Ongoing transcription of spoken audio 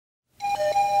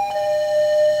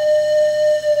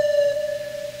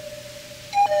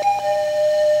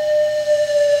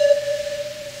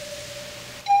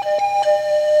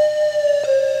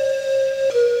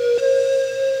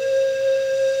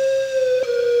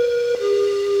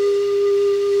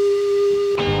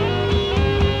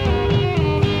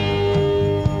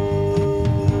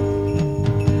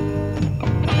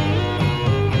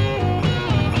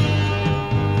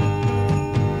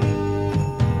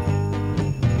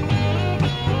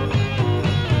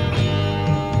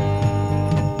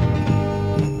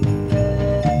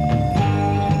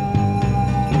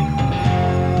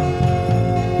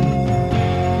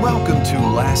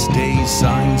Last Days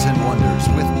Signs and Wonders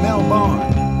with Mel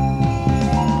Bond.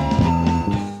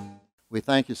 We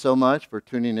thank you so much for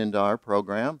tuning into our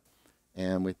program,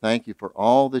 and we thank you for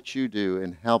all that you do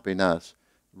in helping us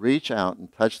reach out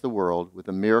and touch the world with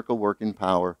the miracle-working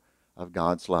power of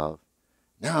God's love.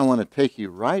 Now I want to take you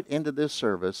right into this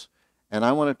service, and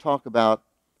I want to talk about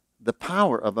the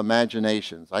power of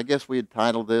imaginations. I guess we had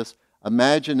titled this,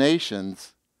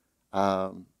 Imaginations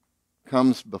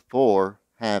Comes Before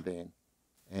Having.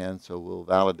 And so we'll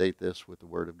validate this with the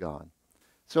Word of God.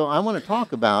 So I want to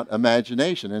talk about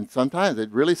imagination, and sometimes it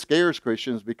really scares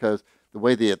Christians because the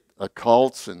way the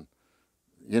occults and,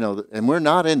 and we're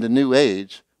not into New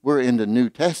Age, we're into New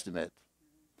Testament.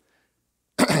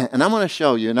 And I'm going to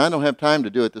show you, and I don't have time to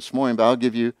do it this morning, but I'll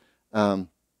give you some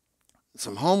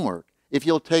homework. If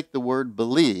you'll take the word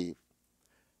believe,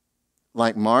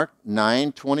 like Mark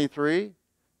 9:23,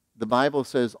 the Bible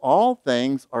says all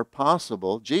things are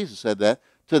possible, Jesus said that,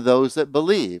 to those that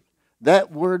believe. That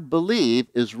word believe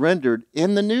is rendered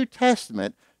in the New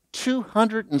Testament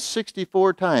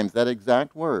 264 times, that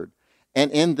exact word.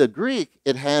 And in the Greek,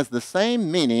 it has the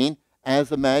same meaning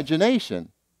as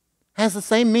imagination. Has the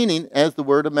same meaning as the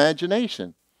word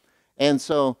imagination. And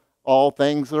so all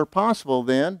things are possible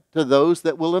then to those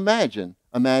that will imagine.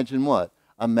 Imagine what?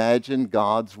 Imagine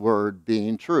God's word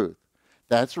being truth.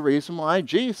 That's the reason why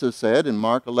Jesus said in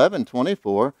Mark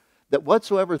 11:24 that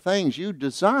whatsoever things you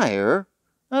desire,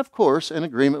 of course, in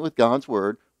agreement with God's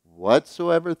word,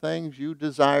 whatsoever things you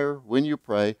desire when you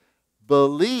pray,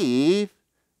 believe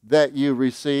that you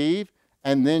receive,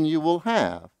 and then you will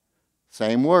have.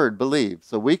 Same word, believe.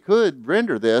 So we could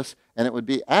render this, and it would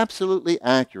be absolutely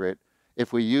accurate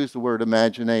if we use the word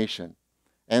imagination.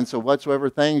 And so whatsoever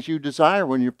things you desire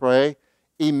when you pray,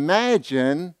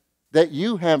 imagine that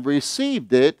you have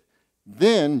received it,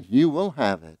 then you will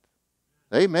have it.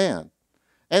 Amen.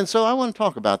 And so I want to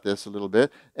talk about this a little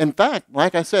bit. In fact,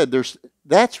 like I said,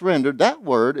 that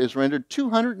word is rendered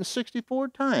 264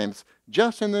 times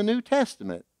just in the New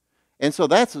Testament. And so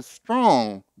that's a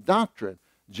strong doctrine.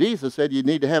 Jesus said you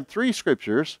need to have 3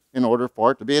 scriptures in order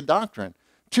for it to be a doctrine.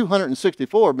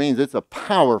 264 means it's a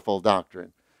powerful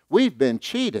doctrine. We've been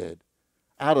cheated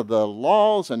out of the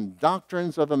laws and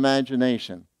doctrines of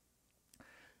imagination.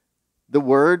 The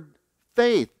word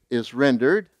faith is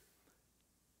rendered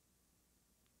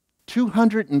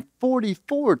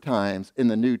 244 times in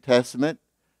the New Testament,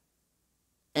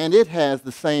 and it has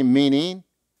the same meaning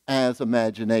as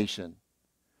imagination.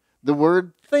 The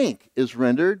word think is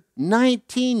rendered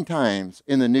 19 times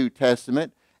in the New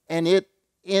Testament, and it,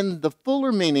 in the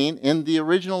fuller meaning in the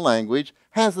original language,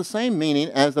 has the same meaning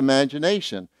as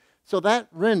imagination. So that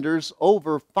renders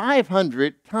over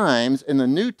 500 times in the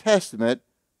New Testament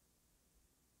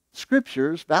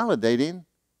scriptures validating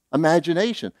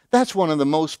imagination. That's one of the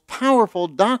most powerful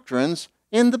doctrines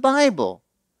in the Bible.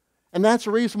 And that's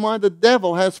the reason why the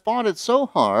devil has fought it so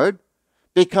hard,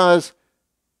 because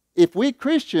if we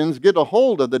Christians get a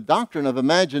hold of the doctrine of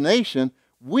imagination,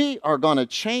 we are going to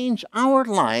change our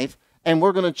life and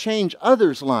we're going to change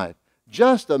others' life.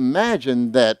 Just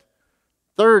imagine that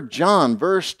 3 John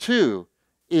verse 2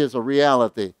 is a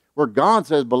reality where God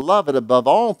says, "Beloved, above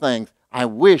all things, I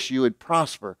wish you would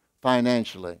prosper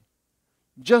financially."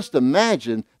 Just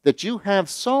imagine that you have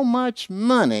so much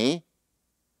money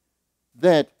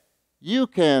that you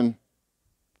can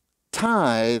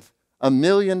tithe $1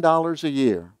 million a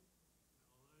year.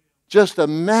 Just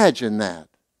imagine that.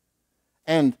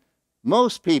 And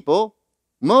most people,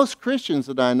 most Christians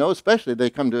that I know, especially if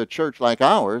they come to a church like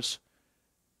ours,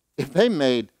 if they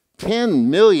made $10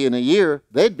 million a year,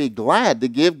 they'd be glad to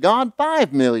give God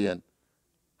 $5 million.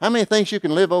 How many think you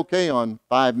can live okay on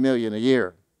 $5 million a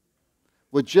year?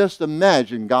 Well, just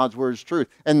imagine God's word is truth.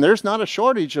 And there's not a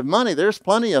shortage of money. There's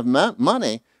plenty of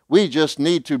money. We just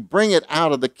need to bring it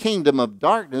out of the kingdom of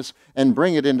darkness and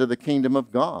bring it into the kingdom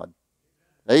of God.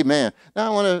 Amen.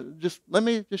 Now let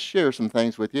me just share some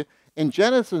things with you. In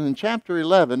Genesis in chapter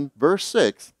 11, verse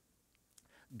 6,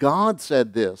 God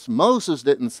said this. Moses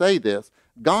didn't say this.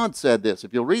 God said this.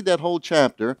 If you'll read that whole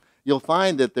chapter, you'll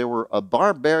find that there were a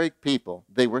barbaric people.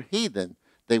 They were heathen.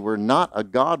 They were not a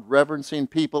God-reverencing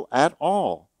people at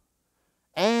all.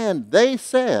 And they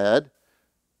said,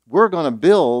 we're going to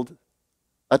build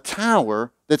a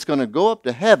tower that's going to go up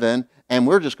to heaven, and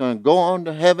we're just going to go on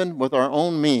to heaven with our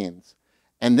own means.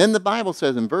 And then the Bible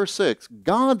says in verse 6,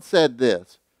 God said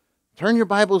this. Turn your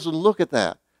Bibles and look at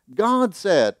that. God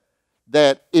said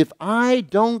that if I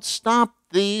don't stop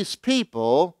these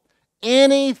people,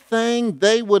 anything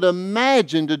they would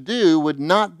imagine to do would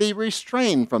not be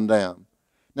restrained from them.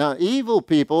 Now, evil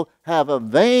people have a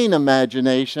vain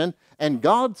imagination, and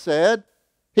God said,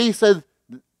 He said,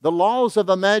 the laws of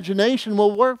imagination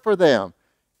will work for them.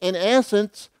 In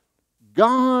essence,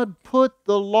 God put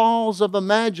the laws of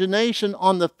imagination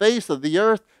on the face of the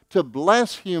earth to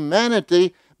bless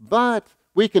humanity, but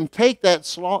we can take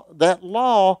that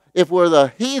law if we're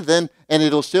the heathen and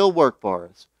it'll still work for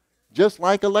us. Just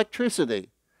like electricity.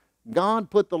 God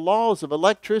put the laws of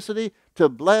electricity to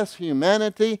bless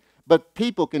humanity, but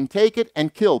people can take it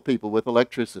and kill people with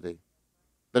electricity.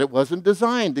 But it wasn't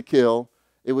designed to kill,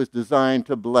 it was designed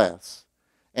to bless.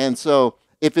 And so,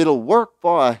 if it'll work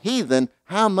for a heathen,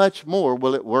 how much more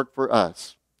will it work for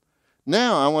us?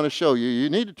 Now, I want to show you, you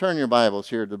need to turn your Bibles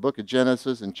here to the book of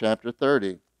Genesis in chapter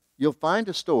 30. You'll find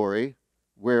a story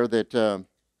where that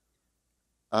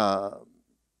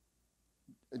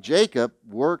Jacob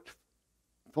worked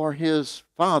for his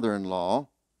father-in-law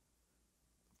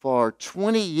for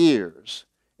 20 years,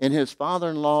 and his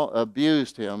father-in-law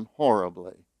abused him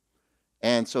horribly.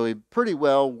 And so he pretty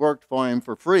well worked for him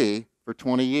for free for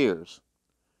 20 years.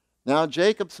 Now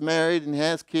Jacob's married and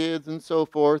has kids and so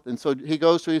forth, and so he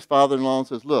goes to his father-in-law and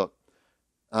says, look,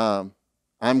 I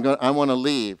want to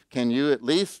leave. Can you at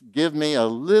least give me a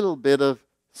little bit of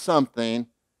something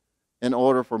in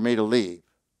order for me to leave?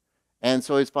 And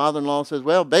so his father-in-law says,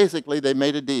 well, basically they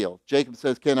made a deal. Jacob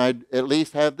says, can I at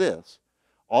least have this?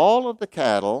 All of the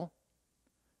cattle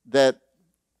that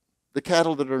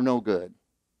are no good,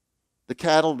 the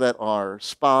cattle that are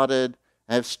spotted,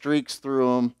 have streaks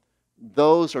through them,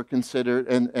 those are considered,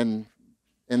 and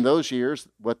in those years,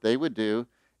 what they would do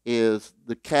is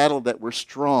the cattle that were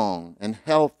strong and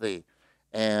healthy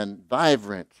and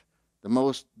vibrant,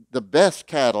 the best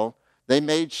cattle, they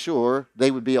made sure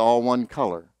they would be all one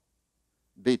color,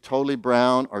 be totally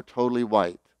brown or totally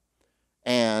white.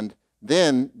 And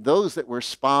then those that were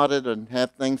spotted and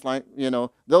have things like,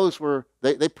 those were,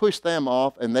 they pushed them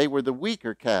off, and they were the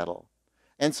weaker cattle.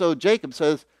 And so Jacob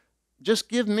says, just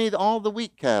give me all the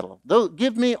weak cattle.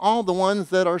 Give me all the ones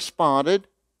that are spotted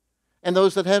and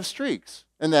those that have streaks,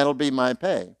 and that'll be my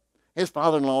pay. His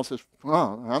father-in-law says,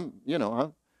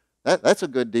 well, that's a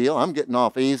good deal. I'm getting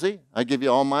off easy. I give you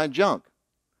all my junk.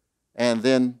 And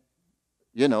then,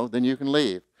 then you can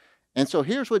leave. And so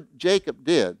here's what Jacob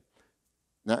did.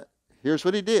 Now, here's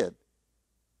what he did.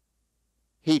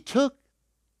 He took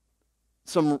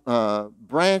some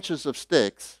branches of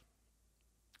sticks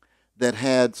that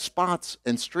had spots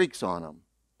and streaks on them,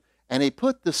 and he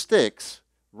put the sticks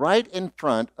right in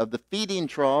front of the feeding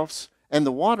troughs and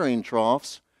the watering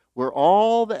troughs where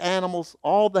all the animals,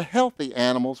 all the healthy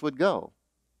animals would go.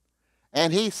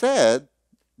 And he said,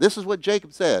 this is what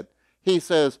Jacob said. He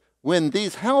says, when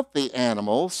these healthy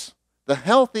animals, the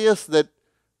healthiest that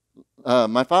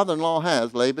my father-in-law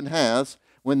has, Laban has,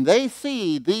 when they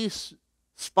see these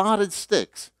spotted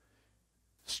sticks,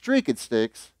 streaked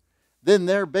sticks, then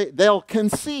they'll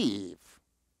conceive.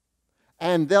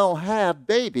 And they'll have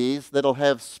babies that'll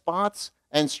have spots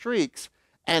and streaks,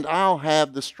 and I'll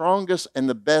have the strongest and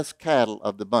the best cattle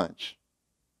of the bunch.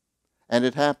 And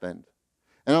it happened.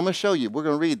 And I'm going to show you. We're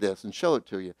going to read this and show it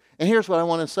to you. And here's what I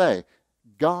want to say.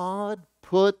 God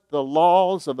put the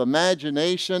laws of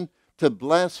imagination to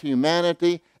bless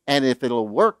humanity, and if it'll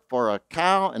work for a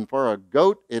cow and for a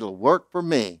goat, it'll work for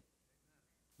me.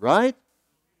 Right?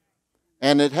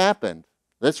 And it happened.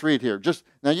 Let's read here.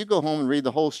 Now you go home and read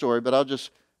the whole story, but I'll just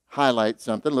highlight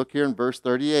something. Look here in verse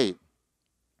 38.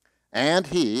 And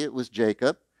he, it was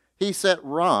Jacob, he set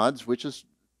rods, which is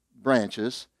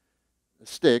branches,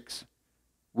 sticks,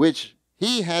 which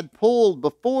he had pulled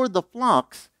before the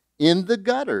flocks in the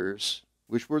gutters,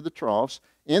 which were the troughs,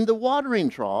 in the watering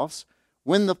troughs,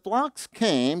 when the flocks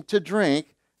came to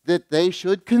drink, that they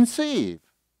should conceive.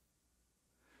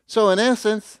 So in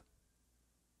essence,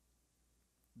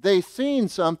 they seen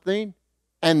something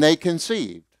and they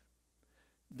conceived.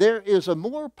 There is a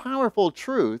more powerful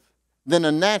truth than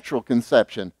a natural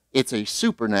conception. It's a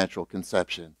supernatural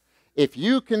conception. If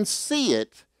you can see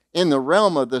it in the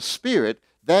realm of the Spirit,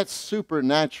 that's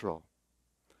supernatural.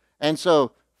 And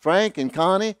so, Frank and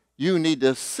Connie, you need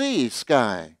to see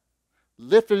Sky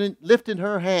lifting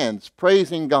her hands,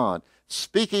 praising God,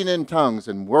 speaking in tongues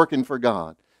and working for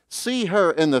God. See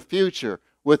her in the future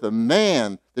with a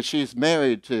man that she's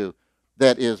married to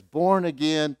that is born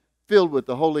again, filled with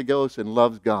the Holy Ghost, and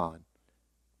loves God.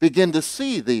 Begin to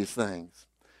see these things.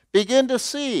 Begin to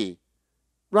see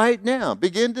right now.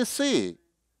 Begin to see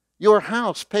your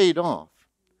house paid off.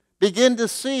 Begin to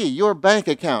see your bank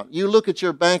account. You look at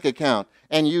your bank account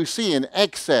and you see an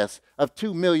excess of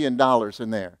 $2 million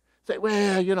in there. Say,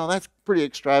 well, that's pretty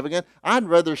extravagant. I'd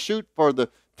rather shoot for the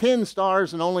 10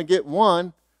 stars and only get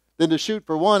one than to shoot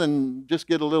for one and just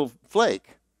get a little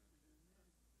flake.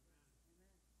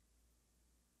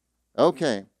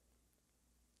 Okay.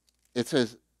 It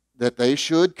says that they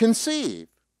should conceive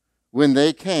when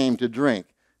they came to drink.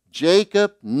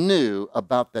 Jacob knew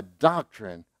about the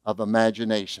doctrine of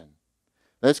imagination.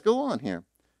 Let's go on here.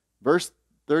 Verse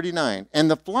 39.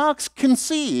 And the flocks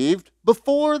conceived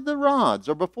before the rods,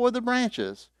 or before the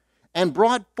branches, and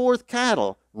brought forth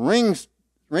cattle, ring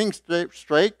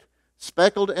straked,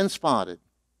 speckled, and spotted.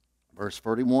 Verse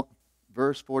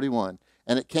 41.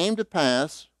 And it came to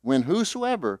pass, when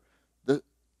whosoever the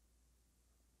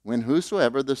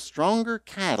stronger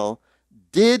cattle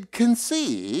did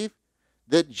conceive,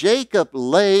 that Jacob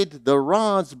laid the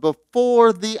rods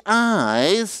before the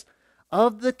eyes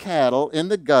of the cattle in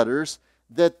the gutters,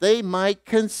 that they might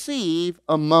conceive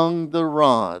among the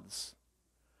rods.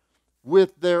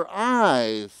 With their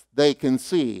eyes they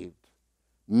conceived,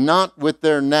 not with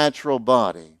their natural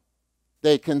body.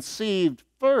 They conceived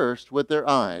first with their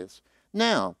eyes.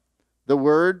 Now, the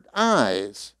word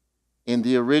eyes, in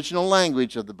the original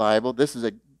language of the Bible, this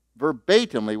is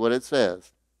verbatimly what it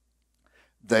says.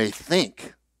 They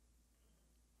think,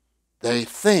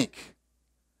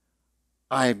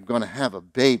 I'm going to have a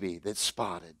baby that's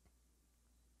spotted.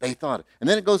 They thought it. And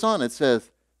then it goes on, it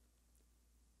says,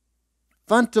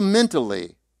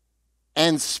 fundamentally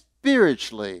and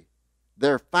spiritually,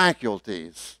 their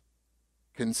faculties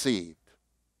conceived.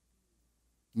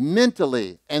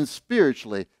 Mentally and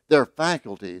spiritually, their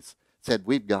faculties said,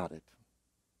 we've got it.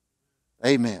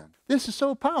 Amen. This is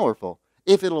so powerful.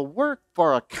 If it'll work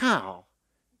for a cow,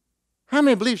 how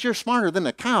many believes you're smarter than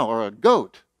a cow or a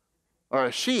goat or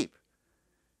a sheep?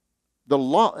 The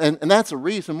law, and that's the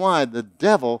reason why the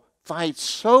devil fights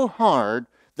so hard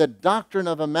the doctrine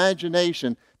of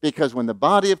imagination, because when the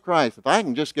body of Christ, if I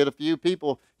can just get a few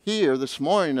people here this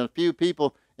morning and a few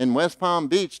people in West Palm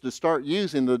Beach to start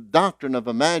using the doctrine of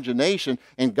imagination,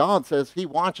 and God says He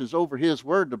watches over His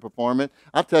word to perform it,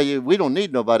 I'll tell you, we don't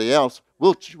need nobody else.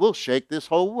 We'll shake this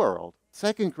whole world.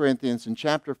 2 Corinthians in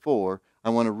chapter 4, I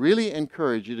want to really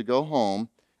encourage you to go home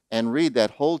and read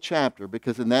that whole chapter,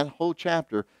 because in that whole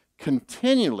chapter,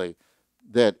 continually,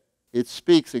 that it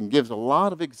speaks and gives a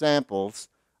lot of examples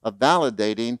of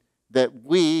validating that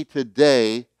we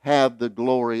today have the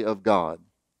glory of God.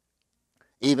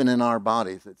 Even in our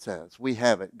bodies, it says, we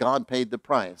have it. God paid the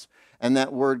price. And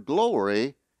that word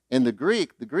glory, in the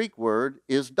Greek word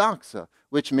is doxa,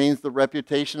 which means the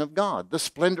reputation of God, the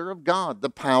splendor of God, the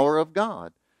power of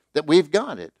God, that we've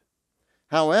got it.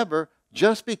 However,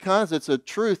 just because it's a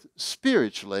truth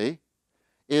spiritually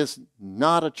is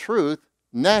not a truth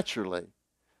naturally.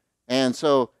 And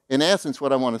so, in essence,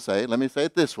 what I want to say, let me say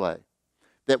it this way,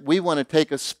 that we want to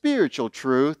take a spiritual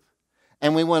truth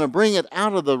and we want to bring it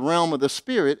out of the realm of the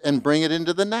spirit and bring it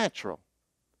into the natural.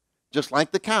 Just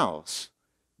like the cows.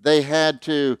 They had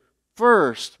to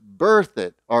first birth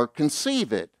it or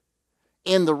conceive it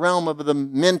in the realm of the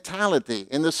mentality,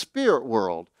 in the spirit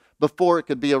world, before it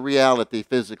could be a reality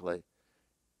physically.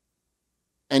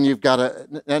 And you've got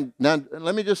to, now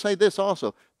let me just say this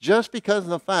also. Just because of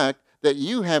the fact that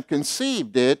you have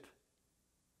conceived it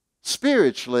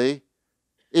spiritually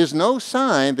is no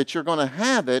sign that you're going to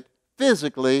have it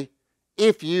physically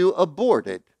if you abort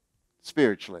it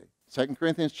spiritually. 2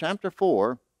 Corinthians chapter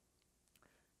 4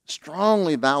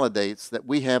 strongly validates that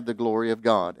we have the glory of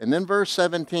God. And then verse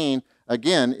 17,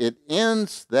 again, it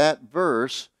ends that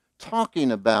verse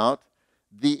talking about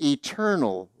the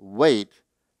eternal weight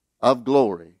of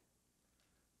glory.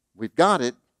 We've got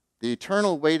it, the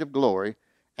eternal weight of glory.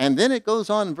 And then it goes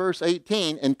on in verse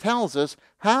 18 and tells us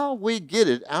how we get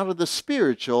it out of the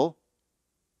spiritual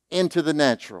into the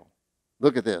natural.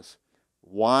 Look at this.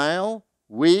 While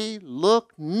we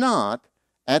look not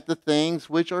at the things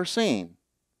which are seen.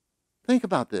 Think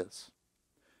about this.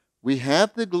 We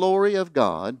have the glory of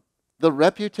God, the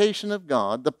reputation of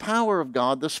God, the power of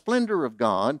God, the splendor of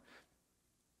God,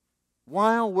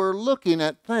 while we're looking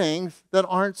at things that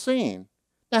aren't seen.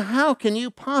 Now, how can you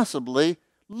possibly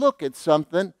look at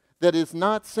something that is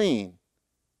not seen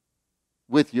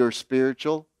with your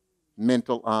spiritual,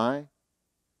 mental eye,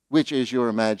 which is your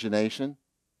imagination?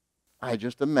 I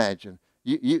just imagine.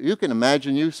 You can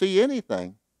imagine you see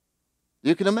anything.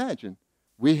 You can imagine.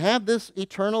 We have this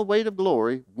eternal weight of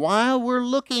glory while we're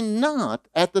looking not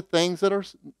at the things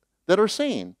that are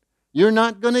seen. You're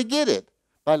not going to get it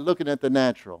by looking at the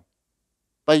natural,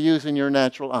 by using your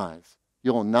natural eyes.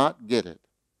 You'll not get it.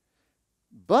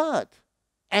 But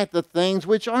at the things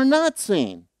which are not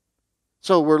seen.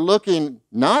 So we're looking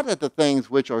not at the things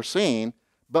which are seen,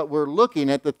 but we're looking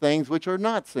at the things which are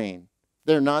not seen.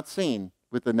 They're not seen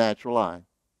with the natural eye.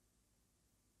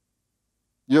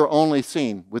 You're only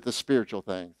seen with the spiritual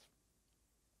things.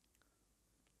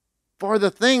 For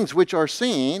the things which are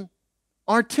seen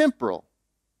are temporal,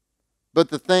 but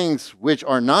the things which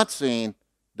are not seen,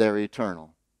 they're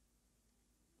eternal.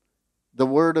 The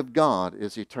Word of God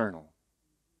is eternal.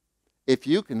 If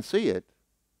you can see it,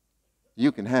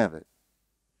 you can have it.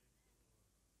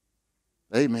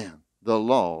 Amen. The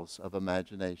laws of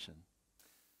imagination.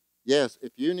 Yes,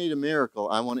 if you need a miracle,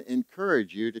 I want to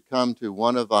encourage you to come to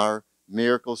one of our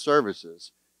miracle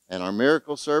services. And our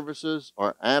miracle services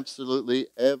are absolutely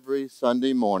every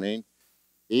Sunday morning,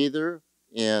 either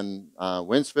in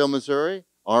Wentzville, Missouri,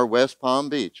 or West Palm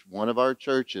Beach, one of our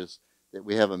churches, that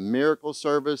we have a miracle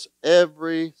service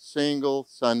every single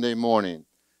Sunday morning.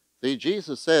 See,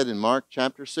 Jesus said in Mark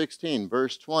chapter 16,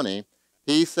 verse 20,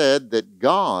 he said that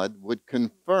God would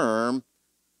confirm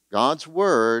God's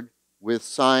word with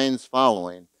signs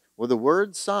following. Well, the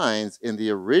word signs in the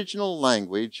original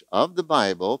language of the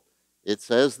Bible, it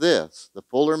says this. The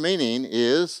fuller meaning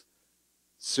is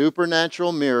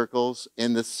supernatural miracles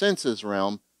in the senses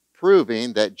realm,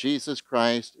 proving that Jesus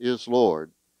Christ is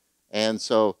Lord. And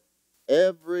so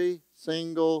every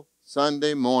single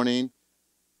Sunday morning,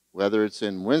 whether it's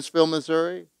in Wentzville,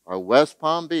 Missouri, or West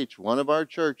Palm Beach, one of our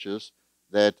churches,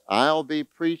 that I'll be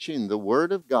preaching the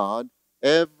Word of God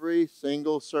every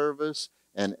single service,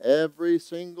 and every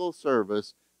single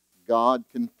service, God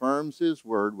confirms His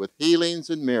Word with healings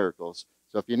and miracles.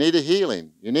 So if you need a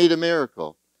healing, you need a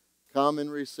miracle, come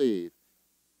and receive.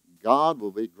 God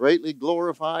will be greatly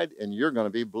glorified, and you're going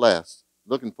to be blessed.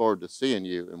 Looking forward to seeing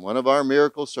you in one of our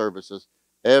miracle services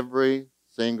every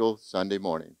single Sunday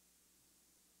morning.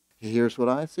 Here's what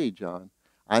I see, John.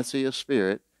 I see a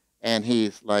spirit, and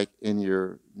he's like in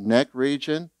your neck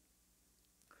region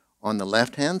on the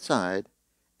left-hand side,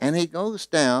 and he goes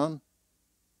down,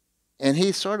 and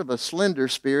he's sort of a slender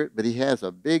spirit, but he has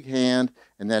a big hand,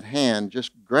 and that hand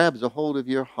just grabs a hold of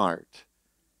your heart.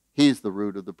 He's the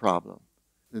root of the problem.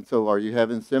 And so are you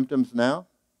having symptoms now?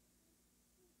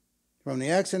 From the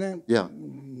accident? Yeah.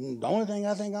 The only thing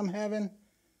I think I'm having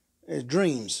is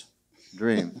dreams.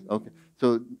 Dreams. Okay.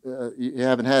 So you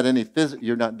haven't had any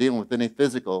you're not dealing with any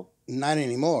physical? Not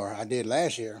anymore. I did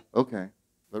last year. Okay.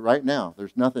 But right now,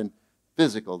 there's nothing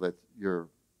physical that's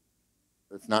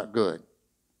not good.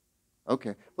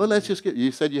 Okay. Well, let's just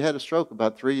you said you had a stroke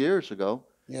about 3 years ago.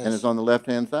 Yes. And it's on the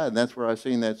left-hand side, and that's where I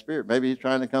seen that spirit. Maybe he's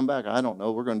trying to come back. I don't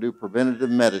know. We're going to do preventative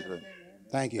medicine.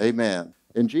 Thank you. Amen.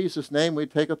 In Jesus' name, we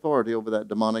take authority over that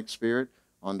demonic spirit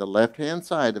on the left-hand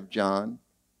side of John,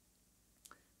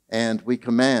 and we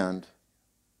command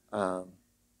that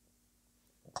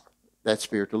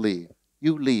spirit to leave.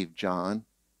 You leave, John.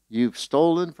 You've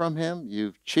stolen from him.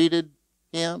 You've cheated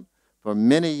him for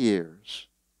many years.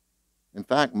 In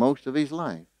fact, most of his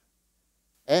life.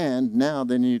 And now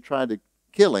then you try to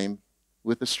kill him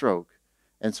with a stroke.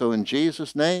 And so in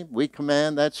Jesus' name, we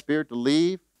command that spirit to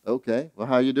leave. Okay, well,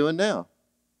 how are you doing now?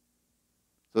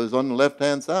 So it's on the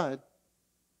left-hand side.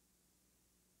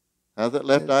 How's that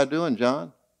left eye doing,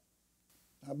 John?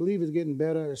 I believe it's getting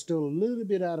better. It's still a little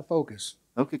bit out of focus.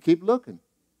 Okay, keep looking.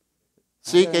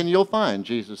 Seek and you'll find,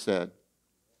 Jesus said.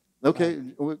 Okay,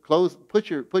 close. Put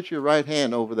your right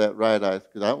hand over that right eye,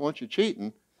 because I don't want you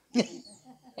cheating.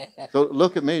 So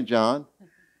look at me, John.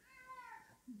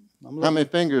 How many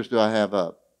fingers do I have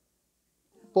up?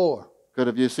 4.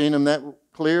 Have you seen them that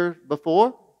clear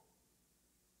before?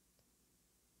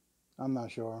 I'm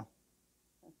not sure.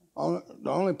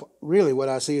 Really what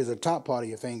I see is the top part of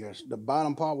your fingers. The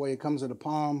bottom part where it comes to the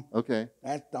palm. Okay.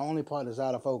 That's the only part that's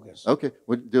out of focus. Okay.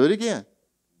 Well, do it again.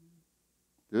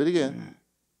 Do it again.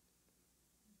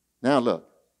 Now look.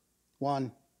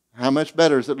 1. How much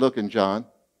better is it looking, John?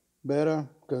 Better,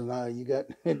 because now you got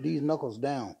these knuckles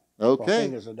down. Okay. My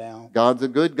fingers are down. God's a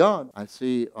good God. I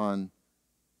see on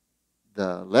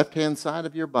the left-hand side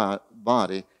of your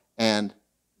body, and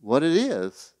what it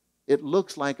is, it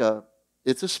looks like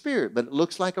it's a spirit, but it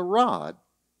looks like a rod.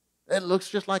 It looks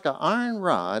just like an iron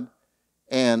rod,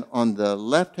 and on the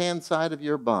left-hand side of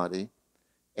your body,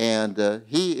 and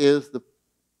he is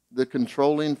the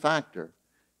controlling factor.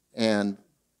 And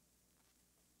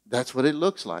that's what it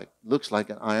looks like. Looks like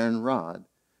an iron rod.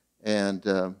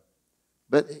 And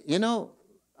but, you know,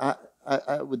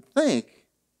 I would think,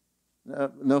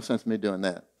 no sense in me doing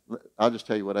that. I'll just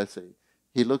tell you what I see.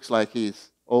 He looks like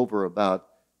he's over about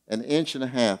 1.5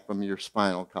 inches from your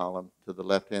spinal column to the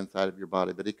left-hand side of your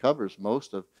body, but he covers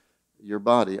most of your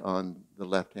body on the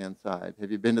left-hand side.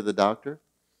 Have you been to the doctor?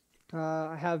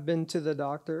 I have been to the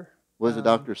doctor. What does the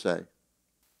doctor say?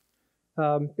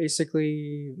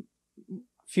 Basically, a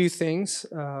few things.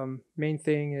 Main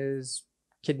thing is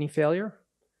kidney failure.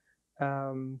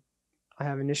 I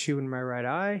have an issue in my right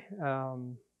eye.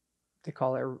 they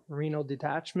call it renal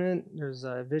detachment. There's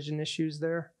vision issues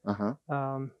there, Uh-huh.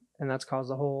 and that's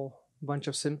caused a whole bunch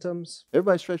of symptoms.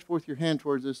 Everybody stretch forth your hand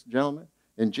towards this gentleman.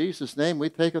 In Jesus' name, we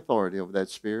take authority over that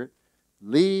spirit.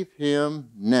 Leave him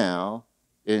now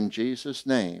in Jesus'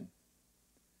 name.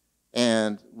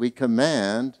 And we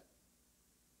command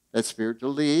that spirit to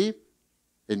leave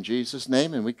in Jesus'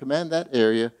 name, and we command that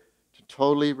area to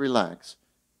totally relax.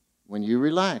 When you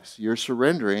relax, you're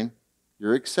surrendering,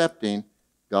 you're accepting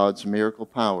God's miracle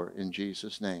power in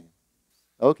Jesus' name.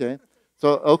 Okay.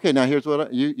 So, now here's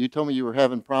what you told me you were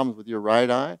having problems with your right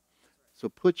eye. So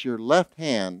put your left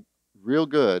hand real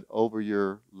good over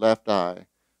your left eye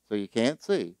so you can't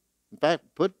see. In fact,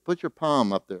 put your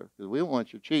palm up there because we don't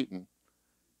want you cheating.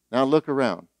 Now look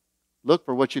around. Look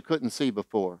for what you couldn't see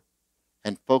before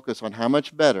and focus on how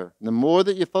much better. And the more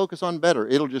that you focus on better,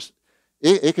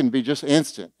 it can be just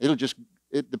instant.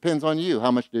 It depends on you how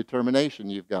much determination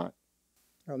you've got.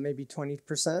 Or maybe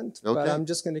 20%, Okay. but I'm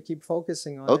just going to keep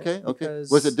focusing on it. Okay.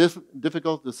 Was it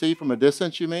difficult to see from a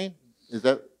distance, you mean? Is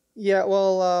that? Yeah,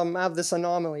 well, I have this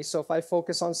anomaly. So if I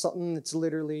focus on something, it's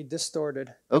literally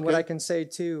distorted. And what Okay. I can say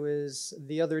too is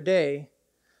the other day,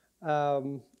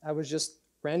 I was just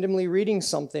randomly reading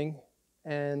something,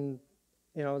 and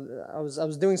I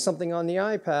was doing something on the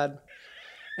iPad,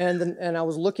 and I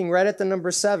was looking right at the number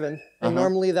 7, and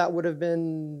normally that would have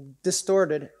been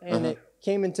distorted, and it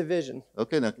came into vision.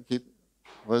 Okay, now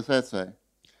what does that say?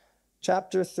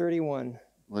 Chapter 31.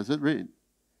 What does it read?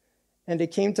 And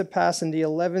it came to pass in the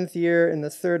 11th year, in the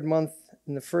 3rd month,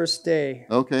 in the 1st day.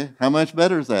 Okay, how much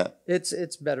better is that?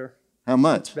 It's better. How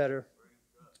much? It's better.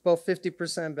 It's about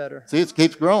 50% better. See, it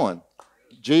keeps growing.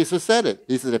 Jesus said it.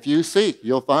 He said, if you seek,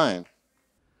 you'll find.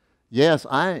 Yes,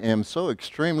 I am so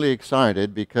extremely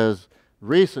excited because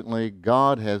recently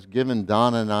God has given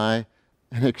Donna and I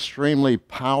an extremely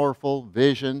powerful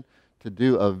vision to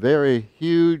do a very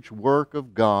huge work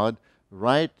of God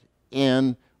right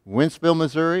in Wentzville,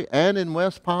 Missouri, and in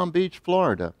West Palm Beach,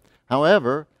 Florida.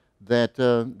 However, that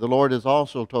the Lord has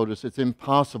also told us it's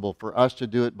impossible for us to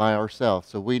do it by ourselves,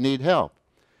 so we need help.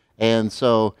 And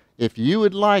so if you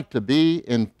would like to be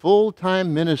in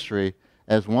full-time ministry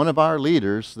as one of our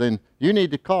leaders, then you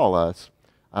need to call us.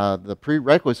 The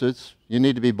prerequisites, you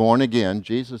need to be born again.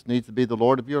 Jesus needs to be the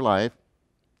Lord of your life.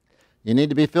 You need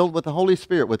to be filled with the Holy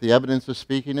Spirit with the evidence of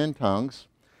speaking in tongues.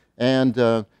 And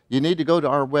you need to go to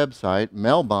our website,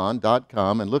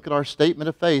 melbond.com, and look at our statement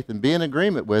of faith and be in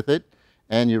agreement with it.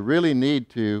 And you really need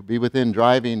to be within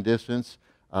driving distance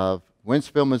of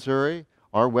Wentzville, Missouri,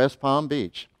 or West Palm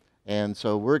Beach. And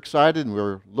so we're excited and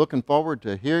we're looking forward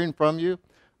to hearing from you.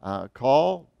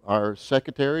 Call our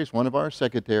secretaries, one of our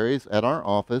secretaries at our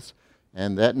office,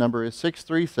 and that number is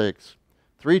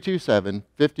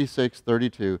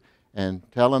 636-327-5632, and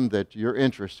tell them that you're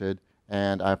interested,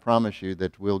 and I promise you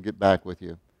that we'll get back with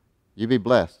you. You be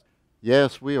blessed.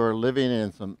 Yes, we are living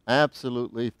in some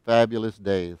absolutely fabulous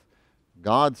days.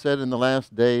 God said in the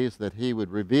last days that He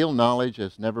would reveal knowledge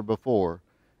as never before,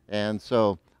 and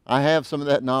so I have some of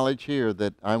that knowledge here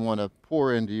that I want to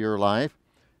pour into your life,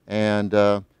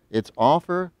 and it's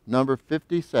offer number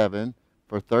 57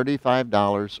 for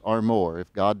 $35 or more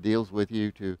if God deals with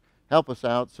you to help us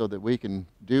out so that we can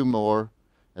do more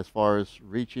as far as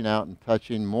reaching out and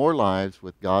touching more lives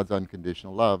with God's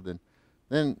unconditional love,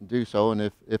 then do so. And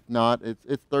if not,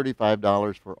 it's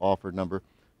 $35 for offer number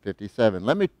 57.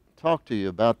 Let me talk to you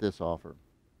about this offer.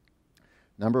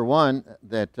 Number one,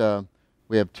 that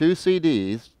we have 2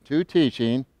 CDs, 2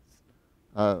 teaching,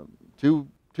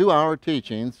 2-hour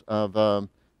teachings of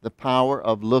the power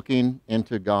of looking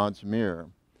into God's mirror.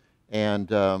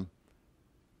 And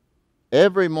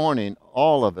every morning,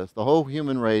 all of us, the whole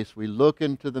human race, we look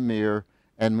into the mirror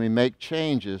and we make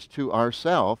changes to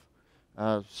ourselves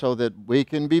so that we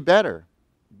can be better,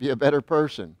 be a better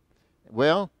person.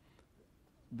 Well,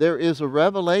 there is a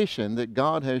revelation that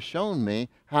God has shown me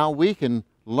how we can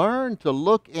learn to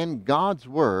look in God's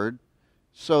Word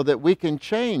so that we can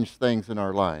change things in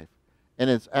our life. And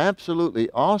it's absolutely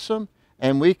awesome,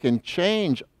 and we can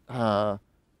change, get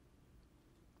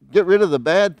rid of the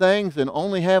bad things and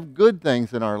only have good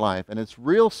things in our life. And it's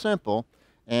real simple,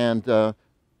 and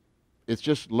it's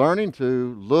just learning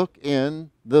to look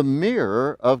in the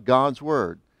mirror of God's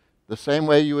Word. The same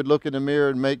way you would look in the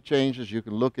mirror and make changes, you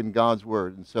can look in God's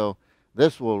Word. And so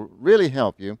this will really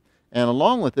help you. And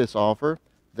along with this offer,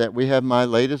 that we have my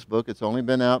latest book. It's only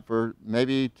been out for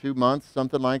maybe 2 months,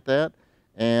 something like that.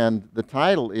 And the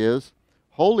title is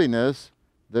Holiness,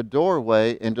 the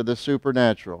Doorway into the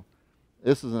Supernatural.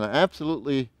 This is an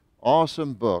absolutely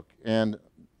awesome book. And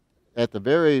at the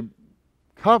very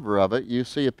cover of it, you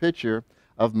see a picture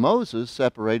of Moses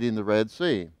separating the Red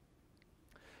Sea.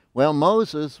 Well,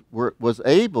 Moses was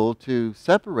able to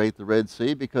separate the Red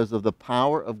Sea because of the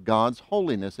power of God's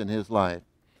holiness in his life.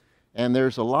 And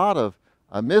there's a lot of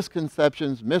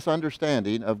misconceptions,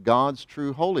 misunderstanding of God's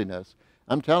true holiness.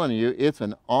 I'm telling you, it's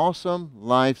an awesome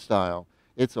lifestyle.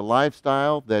 It's a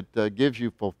lifestyle that gives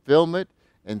you fulfillment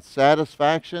and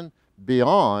satisfaction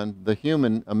beyond the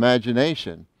human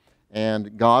imagination.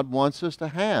 And God wants us to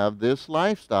have this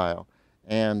lifestyle.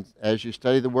 And as you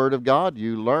study the Word of God,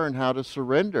 you learn how to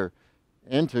surrender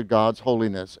into God's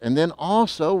holiness. And then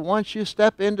also, once you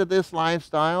step into this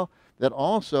lifestyle, that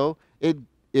also it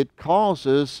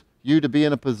causes you to be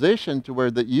in a position to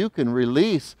where that you can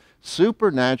release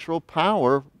supernatural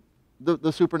power,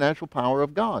 the supernatural power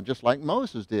of God, just like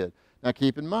Moses did. Now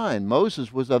keep in mind,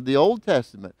 Moses was of the Old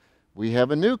Testament. We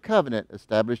have a new covenant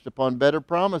established upon better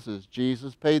promises.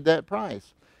 Jesus paid that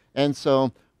price. And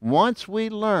so once we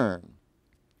learn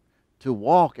to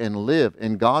walk and live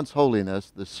in God's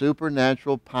holiness, the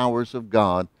supernatural powers of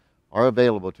God are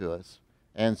available to us.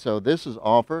 And so this is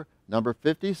offer number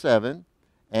 57,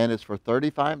 and it's for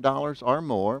 $35 or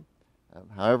more.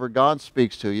 However God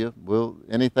speaks to you,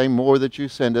 anything more that you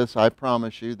send us, I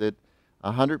promise you that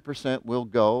 100% will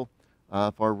go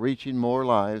for reaching more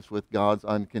lives with God's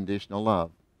unconditional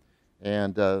love.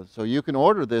 And so you can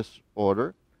order this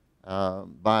order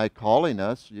by calling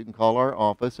us. You can call our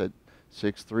office at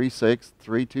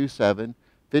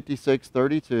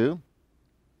 636-327-5632.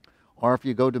 Or if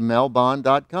you go to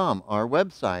melbond.com, our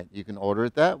website, you can order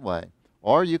it that way.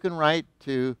 Or you can write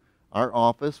to our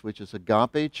office, which is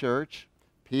Agape Church,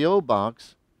 P.O.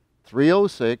 Box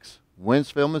 306,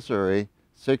 Wentzville, Missouri,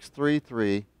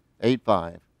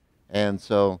 63385. And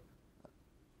so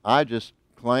I just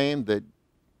claim that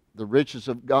the riches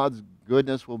of God's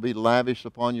goodness will be lavished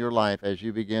upon your life as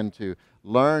you begin to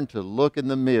learn to look in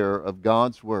the mirror of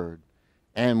God's Word.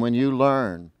 And when you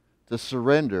learn to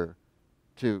surrender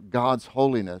to God's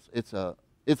holiness, it's the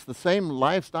same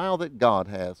lifestyle that God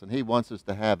has, and He wants us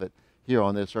to have it here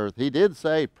on this earth. He did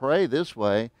say, pray this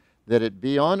way, that it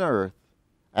be on earth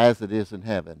as it is in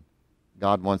heaven.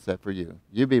 God wants that for you.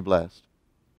 You be blessed.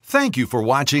 Thank you for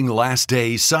watching Last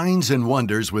Day Signs and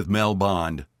Wonders with Mel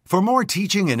Bond. For more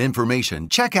teaching and information,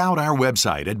 check out our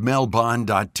website at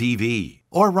melbond.tv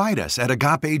or write us at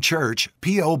Agape Church,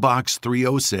 P.O. Box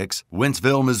 306,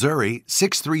 Wentzville, Missouri,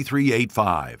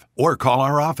 63385, or call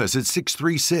our office at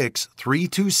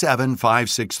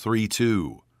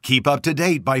 636-327-5632. Keep up to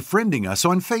date by friending us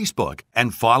on Facebook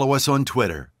and follow us on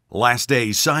Twitter. Last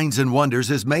Day Signs and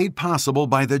Wonders is made possible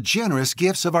by the generous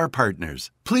gifts of our partners.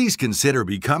 Please consider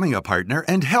becoming a partner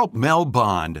and help Mel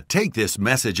Bond take this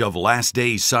message of Last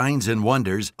Day Signs and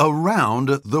Wonders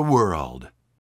around the world.